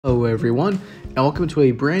Hello everyone, and welcome to a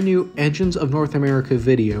brand new Engines of North America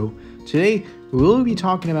video. Today, we will be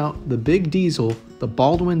talking about the big diesel, the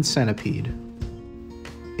Baldwin Centipede.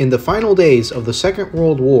 In the final days of the Second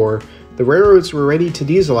World War, the railroads were ready to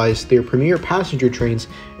dieselize their premier passenger trains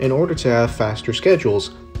in order to have faster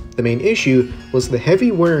schedules. The main issue was the heavy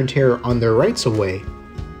wear and tear on their rights-of-way.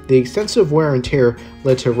 The extensive wear and tear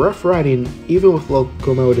led to rough riding even with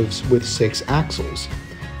locomotives with 6 axles.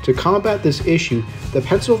 To combat this issue, the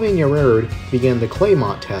Pennsylvania Railroad began the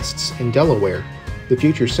Claymont tests in Delaware. The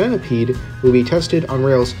future Centipede will be tested on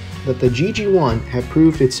rails that the GG1 had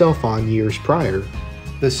proved itself on years prior.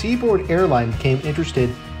 The Seaboard Airline became interested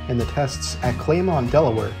in the tests at Claymont,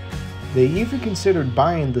 Delaware. They even considered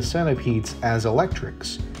buying the Centipedes as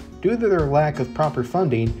electrics. Due to their lack of proper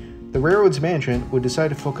funding, the railroad's management would decide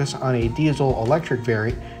to focus on a diesel-electric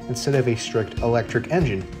variant instead of a strict electric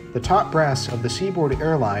engine. The top brass of the Seaboard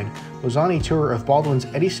Airline was on a tour of Baldwin's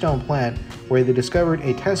Eddystone plant where they discovered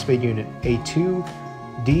a testbed unit, a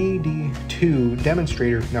 2DD2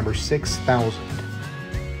 demonstrator number 6000.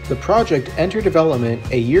 The project entered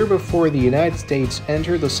development a year before the United States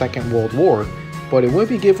entered the Second World War, but it wouldn't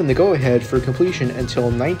be given the go-ahead for completion until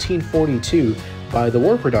 1942 by the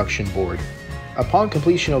War Production Board. Upon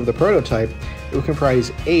completion of the prototype, it would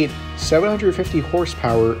comprise 8 750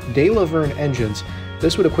 horsepower De La Vergne engines.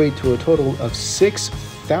 This would equate to a total of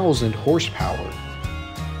 6,000 horsepower.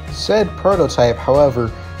 Said prototype,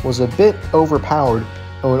 however, was a bit overpowered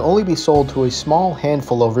and would only be sold to a small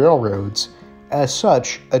handful of railroads. As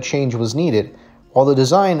such, a change was needed. While the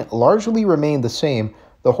design largely remained the same,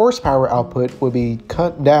 the horsepower output would be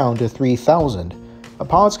cut down to 3,000.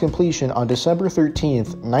 Upon its completion on December 13,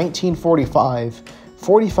 1945,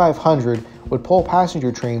 4,500 would pull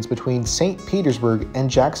passenger trains between St. Petersburg and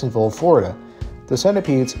Jacksonville, Florida. The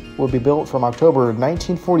Centipedes would be built from October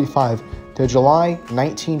 1945 to July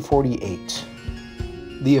 1948.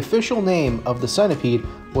 The official name of the Centipede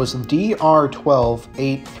was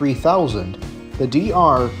DR-12-8-3000. The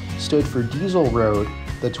DR stood for Diesel Road,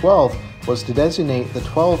 the 12 was to designate the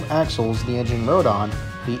 12 axles the engine rode on,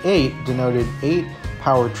 the 8 denoted 8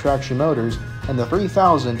 powered traction motors, and the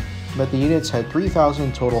 3000 meant the units had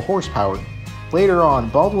 3,000 total horsepower. Later on,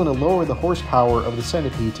 Baldwin would lower the horsepower of the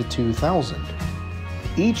Centipede to 2,000.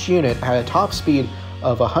 Each unit had a top speed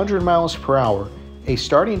of 100 miles per hour, a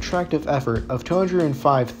starting tractive effort of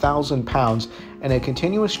 205,000 pounds, and a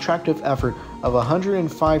continuous tractive effort of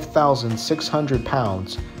 105,600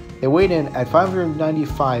 pounds. They weighed in at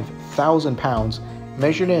 595,000 pounds,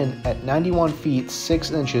 measured in at 91 feet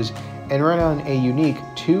 6 inches, and ran on a unique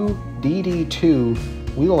 2DD2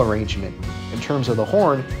 wheel arrangement. In terms of the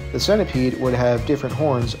horn, the Centipede would have different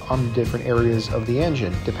horns on different areas of the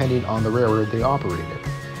engine, depending on the railroad they operated.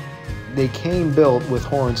 They came built with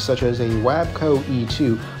horns such as a Wabco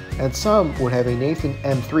E2, and some would have a Nathan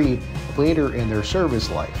M3 later in their service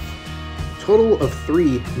life. A total of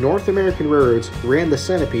 3 North American railroads ran the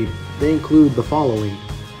Centipede. They include the following: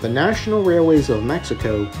 the National Railways of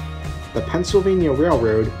Mexico, the Pennsylvania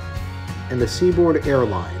Railroad, and the Seaboard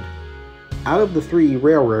Airline. Out of the 3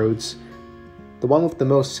 railroads, the one with the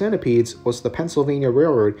most Centipedes was the Pennsylvania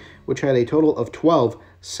Railroad, which had a total of 12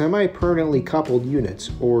 semi-permanently coupled units,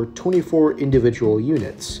 or 24 individual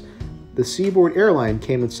units. The Seaboard Airline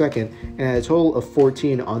came in second and had a total of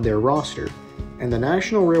 14 on their roster, and the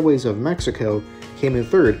National Railways of Mexico came in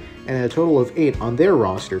third and had a total of 8 on their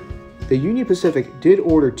roster. The Union Pacific did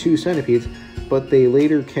order 2 Centipedes, but they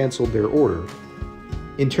later canceled their order.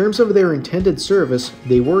 In terms of their intended service,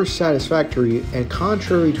 they were satisfactory, and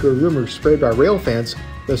contrary to a rumor spread by rail fans,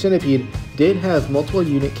 the Centipede did have multiple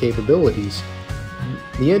unit capabilities.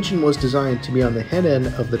 The engine was designed to be on the head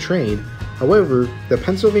end of the train. However, the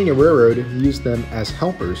Pennsylvania Railroad used them as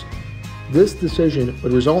helpers. This decision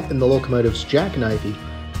would result in the locomotives jackknifing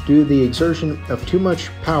due to the exertion of too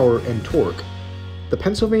much power and torque. The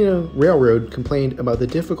Pennsylvania Railroad complained about the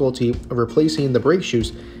difficulty of replacing the brake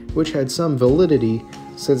shoes, which had some validity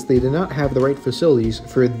since they did not have the right facilities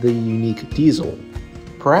for the unique diesel.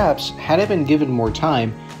 Perhaps, had it been given more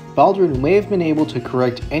time, Baldwin may have been able to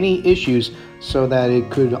correct any issues so that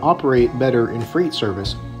it could operate better in freight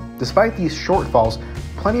service. Despite these shortfalls,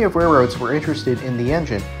 plenty of railroads were interested in the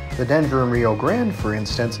engine. The Denver and Rio Grande, for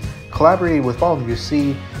instance, collaborated with Baldwin to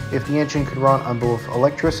see if the engine could run on both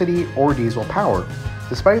electricity or diesel power.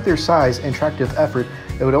 Despite their size and tractive effort,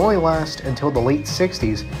 it would only last until the late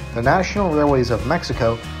 60s. The National Railways of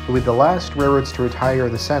Mexico would be the last railroads to retire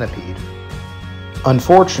the Centipede.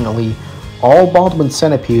 Unfortunately, all Baldwin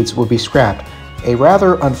Centipedes would be scrapped, a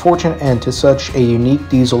rather unfortunate end to such a unique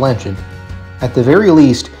diesel engine. At the very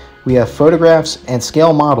least, we have photographs and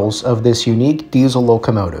scale models of this unique diesel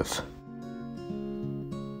locomotive.